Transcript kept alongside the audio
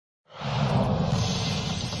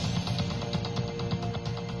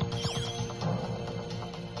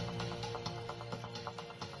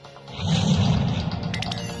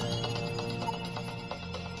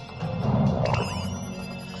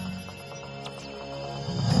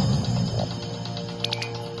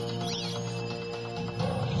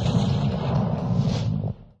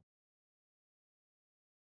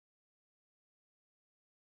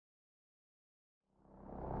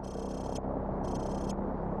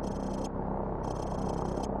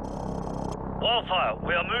Wildfire,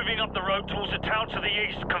 we are moving up the road towards the town to the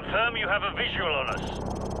east. Confirm you have a visual on us.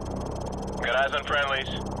 Got eyes on friendlies.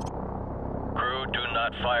 Crew, do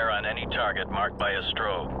not fire on any target marked by a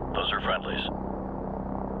strobe. Those are friendlies.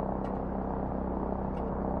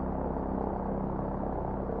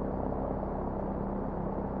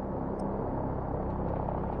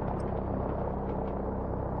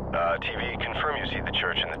 TV, confirm you see the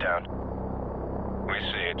church in the town. We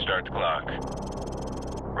see it. Start the clock.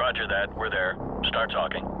 Roger that. We're there. Start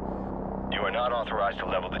talking. You are not authorized to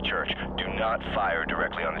level the church. Do not fire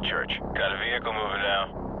directly on the church. Got a vehicle moving now.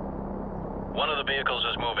 One of the vehicles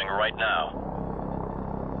is moving right now.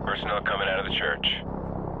 Personnel coming out of the church.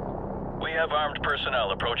 We have armed personnel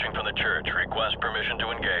approaching from the church. Request permission to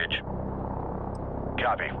engage.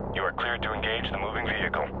 Copy. You are cleared to engage the moving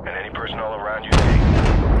vehicle and any personnel around you see.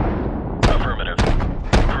 Affirmative.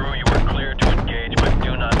 Crew, you are cleared to engage, but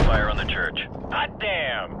do not fire on the church. Hot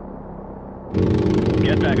damn!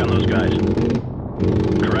 Get back on those guys.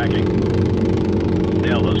 Tracking.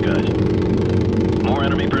 Nail those guys. More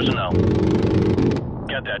enemy personnel.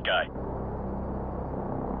 Get that guy.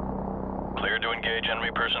 Clear to engage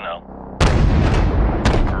enemy personnel.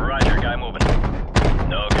 Roger, guy moving.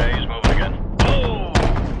 Okay, he's moving again. Oh!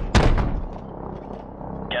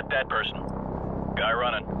 Get that person. Guy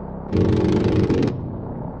running.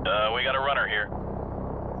 We got a runner here.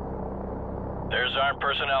 There's armed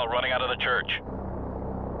personnel running out of the church.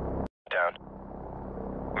 Down.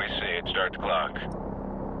 We see it. Start the clock.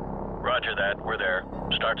 Roger that. We're there.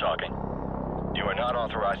 Start talking. You are not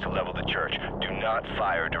authorized to level the church. Do not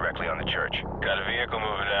fire directly on the church. Got a vehicle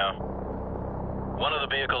moving now. One of the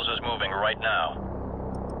vehicles is moving right now.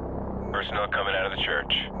 Personnel coming out of the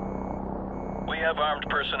church. We have armed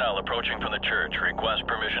personnel approaching from the church. Request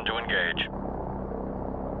permission to engage.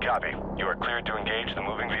 Copy. You are cleared to engage the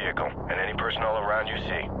moving vehicle and any personnel around you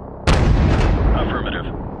see. Affirmative.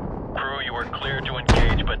 Crew, you are cleared to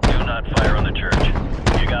engage, but do not fire on the church.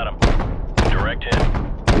 You got him. Direct hit.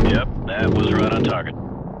 Yep, that was right on target.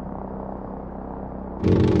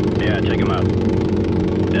 Yeah, take him out.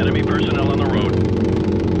 Enemy personnel on the road.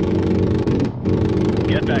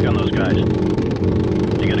 Get back on those guys.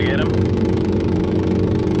 You gonna get him?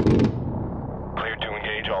 Cleared to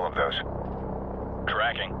engage all of those.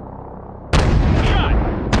 Tracking. Shot!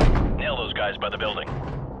 Nail those guys by the building.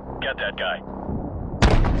 Get that guy.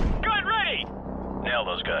 Gun ready! Nail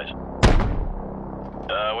those guys.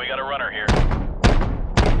 We got a runner here.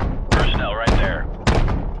 Personnel right there.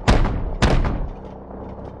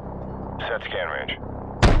 Set scan range.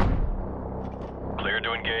 Cleared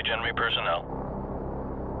to engage enemy personnel.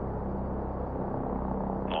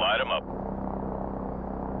 Light them up.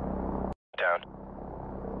 Down.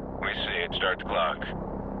 We see it. Start the clock.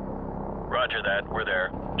 Roger that. We're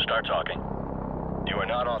there. Start talking. You are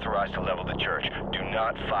not authorized to level the church. Do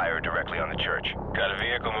not fire directly on the church. Got a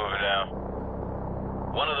vehicle moving now.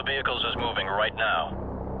 One of the vehicles is moving right now.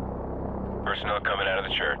 Personnel coming out of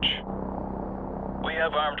the church. We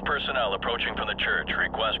have armed personnel approaching from the church.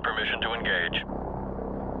 Request permission to engage.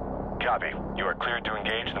 Copy. You are cleared to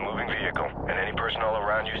engage the moving vehicle and any personnel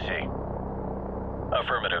around you see.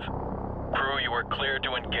 Affirmative. Crew, you are cleared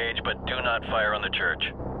to engage, but do not fire on the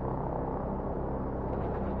church.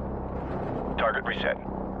 Target reset.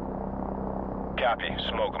 Copy.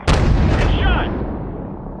 Smoke them. Get shot!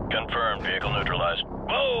 Confirmed. Vehicle neutralized.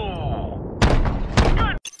 Whoa!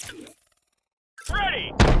 Gun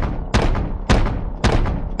ready!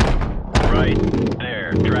 Right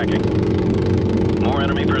there. Tracking. More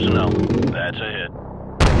enemy personnel. That's a hit.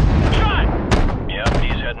 Shot! Yep,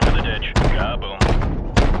 he's heading for the ditch. Kaboom.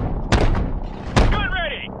 Gun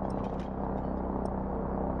ready!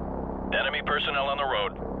 Enemy personnel on the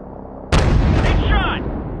road. Get shot!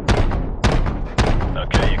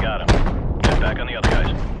 Okay, you got him. Get back on the other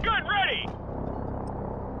guys. Gun ready!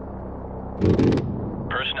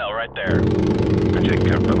 Personnel right there. They're taking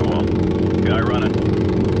cover on the wall. Guy running.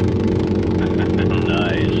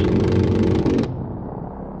 Nice.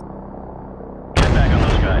 Get back on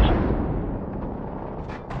those guys.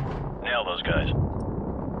 Nail those guys.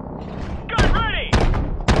 Gun ready!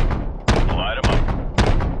 Light them up.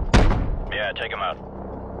 Yeah, take them out.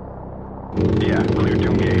 Yeah, clear to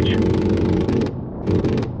engage.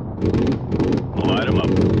 Light them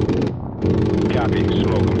up. Copy.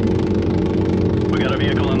 Smoke them. We got a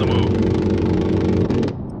vehicle on the move.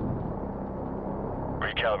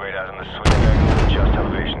 Recalibrate out on the swing angle with just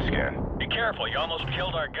elevation scan. Be careful, you almost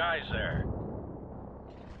killed our guys there.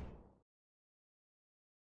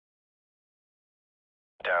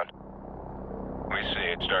 Down. We see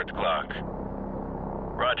it. Start the clock.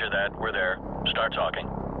 Roger that. We're there. Start talking.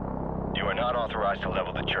 You are not authorized to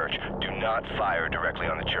level the church. Do not fire directly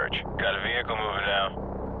on the church. Got a vehicle moving now.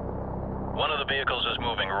 One of the vehicles is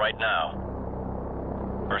moving right now.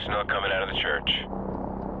 Personnel coming out of the church.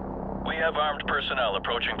 We have armed personnel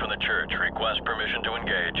approaching from the church. Request permission to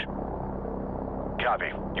engage.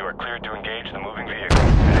 Copy. You are cleared to engage the moving vehicle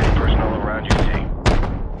and any personnel around you see.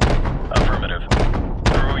 Affirmative.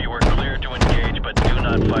 Crew, you are cleared to engage, but do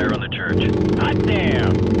not fire on the church. Hot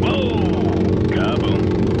damn! Whoa!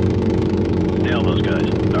 Kaboom. Nail those guys.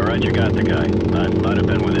 Alright, you got the guy. I might have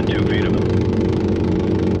been within 2 feet of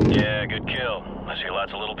him. Yeah, good kill. I see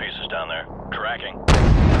lots of little pieces down there. Tracking.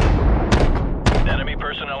 Enemy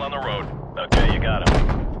personnel on the road. Okay, you got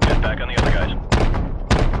him. Get back on the other guys.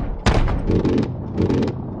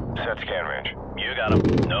 Set scan range. You got him.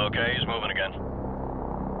 Okay, he's moving again.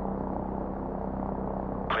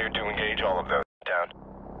 Cleared to engage all of those. Down.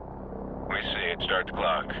 We see it. Start the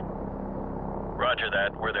clock. Roger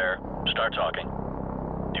that. We're there. Start talking.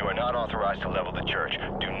 You are not authorized to level the church.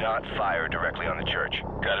 Do not fire directly on the church.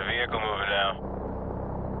 Got a vehicle moving now.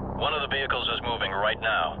 One of the vehicles is moving right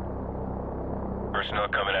now. Personnel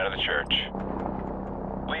coming out of the church.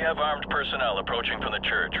 We have armed personnel approaching from the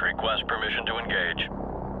church. Request permission to engage.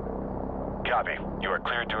 Copy. You are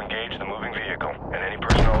cleared to engage the moving vehicle and any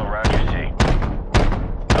personnel around you see.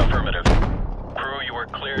 Affirmative. Crew, you are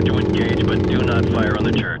cleared to engage, but do not fire on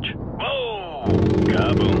the church. Whoa!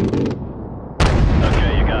 Kaboom.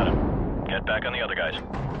 Okay, you got him. Get back on the other guys.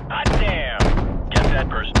 Hot damn! Get that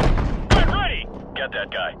person. Get ready! Get that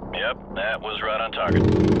guy. Yep, that was right on target.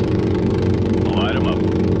 Light him up.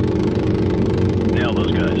 Nail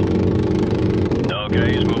those guys.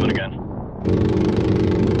 Okay, he's moving again.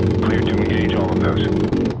 Cleared to engage all of those.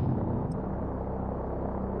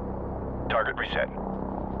 Target reset.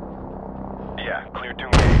 Yeah, cleared to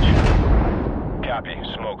engage. Copy.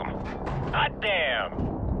 Smoke them. Hot damn!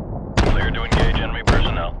 Cleared to engage enemy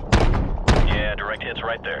personnel. Yeah, direct hits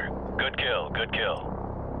right there. Good kill, good kill.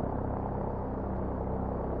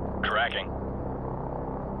 Tracking.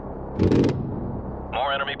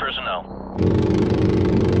 More enemy personnel.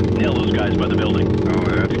 Nail those guys by the building. Oh,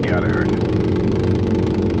 that's gotta hurt.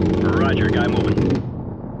 Roger, guy moving.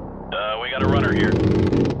 We got a runner here.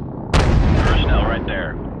 Personnel right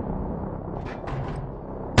there.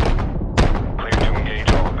 Cleared to engage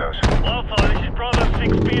all of those. Wildfire, this is Bravo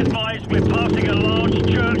 6. Be advised, we're passing a large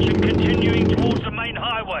church and continuing towards the main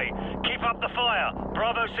highway. Keep up the fire.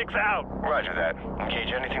 Bravo 6 out. Roger that.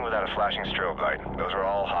 Engage anything without a flashing strobe light. Those are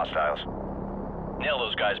all hostiles. Nail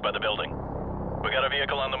those guys by the building. We got a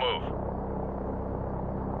vehicle on the move.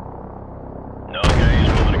 Okay, he's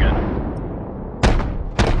moving again.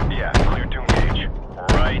 Yeah, cleared to engage.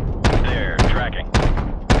 Right there, tracking.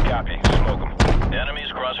 Copy. Smoke them.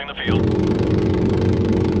 Enemies crossing the field.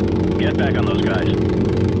 Get back on those guys.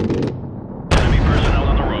 Enemy personnel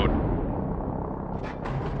on the road.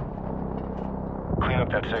 Clean up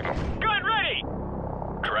that signal. Good, ready!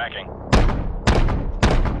 Tracking.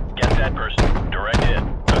 Get that person. Direct hit.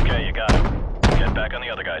 Okay, you got him. Get back on the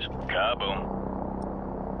other guys. Kaboom.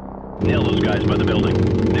 Nail those guys by the building.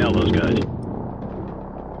 Nail those guys.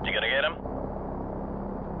 You gonna get him?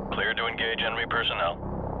 Cleared to engage enemy personnel.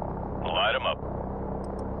 Light them up.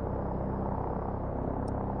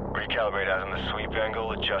 Recalibrate out on the sweep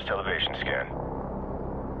angle. Adjust elevation scan.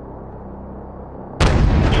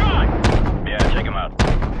 Shot! Yeah, take him out.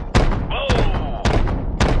 Whoa!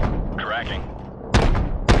 Tracking.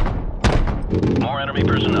 More enemy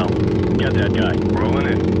personnel. Get that guy. Rolling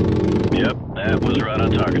in. Yep, that was right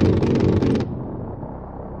on target.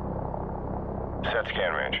 Set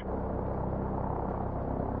scan range.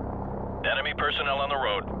 Enemy personnel on the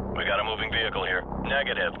road. We got a moving vehicle here.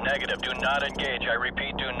 Negative, negative. Do not engage. I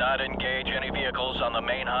repeat, do not engage any vehicles on the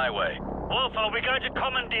main highway. Wildfire, we're going to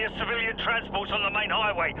commandeer civilian transports on the main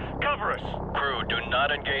highway. Cover us. Crew, do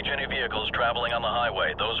not engage any vehicles traveling on the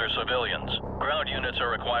highway. Those are civilians. Ground units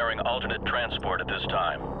are requiring alternate transport at this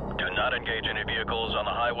time. Do not engage any vehicles on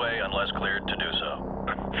the highway unless cleared to do so.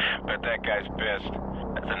 Bet that guy's pissed.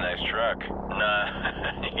 That's a nice truck. Nah,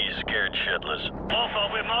 he's scared shitless.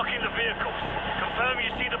 Wildfire, we're marking the vehicles. Confirm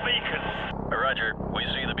you see the beacons. Roger, we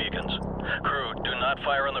see the beacons. Crew, do not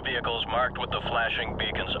fire on the vehicles marked with the flashing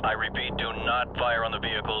beacons. I repeat, do not fire on the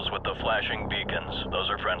vehicles with the flashing beacons.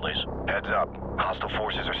 Those are friendlies. Heads up. Hostile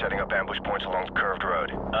forces are setting up ambush points along the curved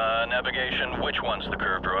road. Navigation, which one's the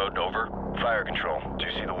curved road? Over. Fire control. Do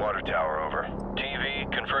you see the water tower? Over.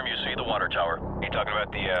 TV, confirm you see the water tower. You talking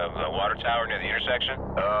about the water tower near the intersection?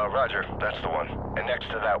 Roger. That's the one. And next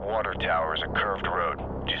to that water tower is a curved road.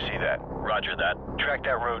 Do you see that? Roger that. Track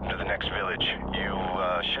that road into the next village. You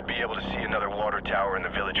should be able to see another water tower in the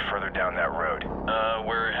village further down that road.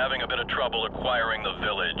 We're having a bit of trouble acquiring the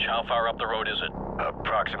village. How far up the road is it?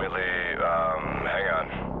 Approximately, hang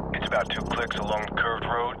on. It's about 2 clicks along the curved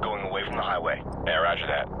road going away from the highway. Yeah, roger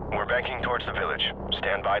that. We're banking towards the village.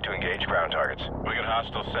 Stand by to engage ground targets. We got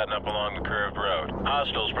hostiles setting up along the curved road.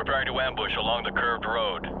 Hostiles preparing to ambush along the curved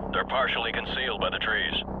road. They're partially concealed by the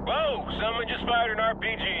trees. Whoa! Someone just fired an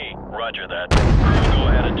RPG! Roger that. Crew,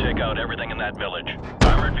 go ahead and take out everything in that village.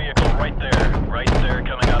 Armored vehicle right there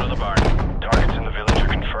coming out of the barn. Targets in the village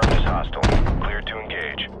are confirmed as hostile. Cleared to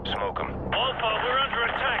engage. Smoke them. Alpha, we're under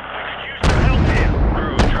attack. We could use some help here.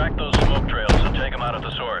 Crew, track those smoke trails and take them out at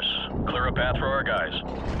the source. Clear a path for our guys.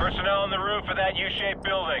 Personnel on the roof of that U-shaped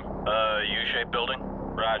building. U-shaped building?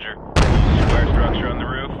 Roger. The square structure on the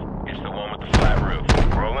roof? It's the one with the flat roof.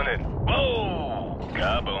 Rolling in. Whoa!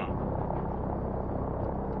 Kaboom.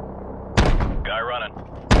 Guy running.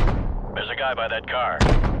 There's a guy by that car.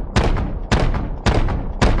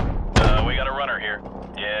 We got a runner here.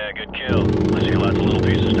 Yeah, good kill. I see lots of little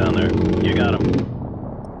pieces down there. You got him.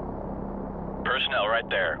 Personnel right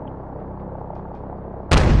there.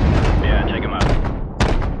 Yeah, take him out.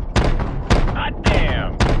 Hot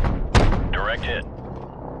damn! Direct hit.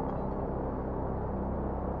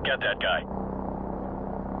 Get that guy.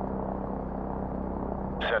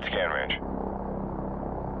 Set scan range.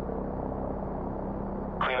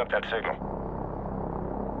 Clean up that signal.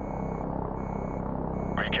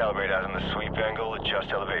 Recalibrate out on the sweep angle,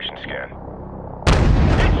 adjust elevation scan.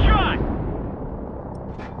 Headshot!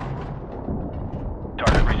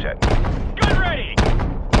 Target reset. Gun ready!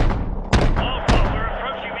 Alpha, we're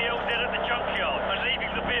approaching the LZ at the junkyard. We're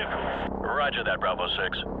leaving the vehicles. Roger that, Bravo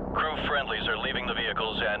 6. Crew friendlies are leaving the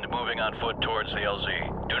vehicles and moving on foot towards the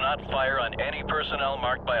LZ. Do not fire on any personnel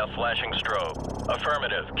marked by a flashing strobe.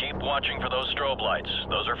 Affirmative. Keep watching for those strobe lights.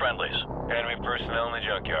 Those are friendlies. Enemy personnel in the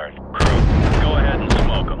junkyard. Crew, go ahead and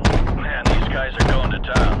smoke them. Man, these guys are going to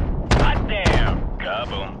town. Hot damn!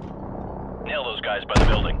 Kaboom. Nail those guys by the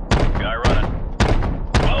building. Guy running.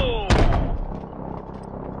 Whoa!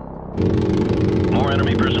 More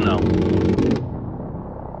enemy personnel.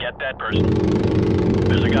 Get that person.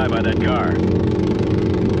 There's a guy by that car.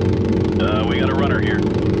 We got a runner here.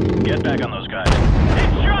 Get back on those guys.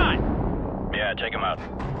 Headshot! Yeah, take him out.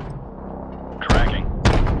 Tracking.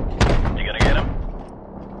 You gonna get him?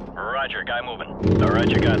 Roger, guy moving. Alright,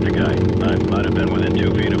 you got the guy. I might have been within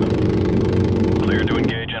 2 feet of him. Clear to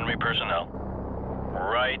engage enemy personnel.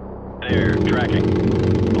 Right there, tracking.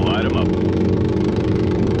 Light him up.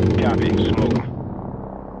 Copy, smoke them.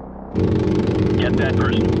 Get that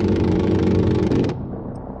person.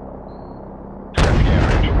 Set scan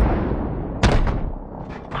range.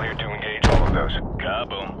 Clear to engage all of those.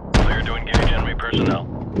 Kaboom. Clear to engage enemy personnel.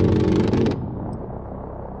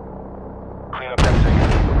 Clean up that signal.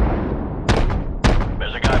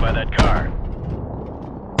 There's a guy by that car.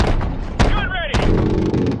 Gun ready!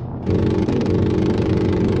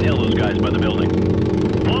 Nail those guys by the building.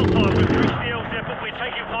 Alpha, we've reached the LZ, but we're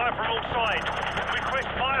taking fire from all sides. Request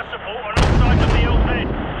fire support on all sides of the LZ.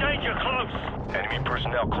 Danger close. Enemy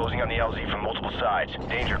personnel closing on the LZ from multiple sides.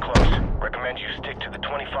 Danger close. Recommend you stick to the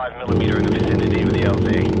 25mm in the vicinity of the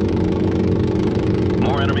LZ.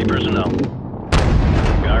 More enemy personnel.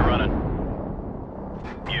 Guy running.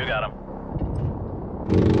 You got him.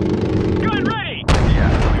 Gun ready! Yeah,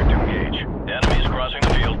 clear to engage. Enemies crossing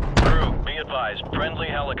the field. Crew, be advised. Friendly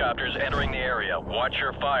helicopters entering the area. Watch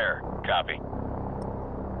your fire. Copy.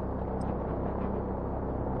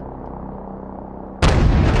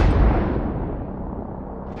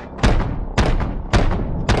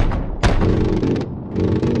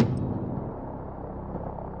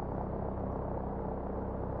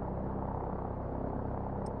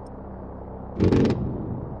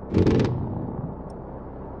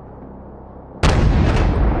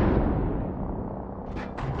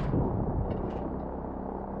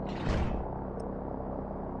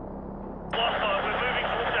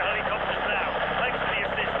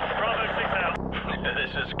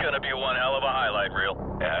 This is gonna be one hell of a highlight reel.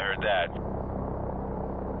 Yeah, I heard that.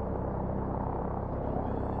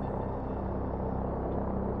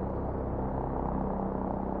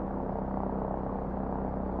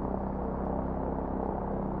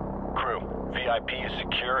 Crew, VIP is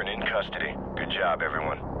secure and in custody. Good job,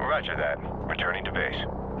 everyone. Roger that. Returning to base.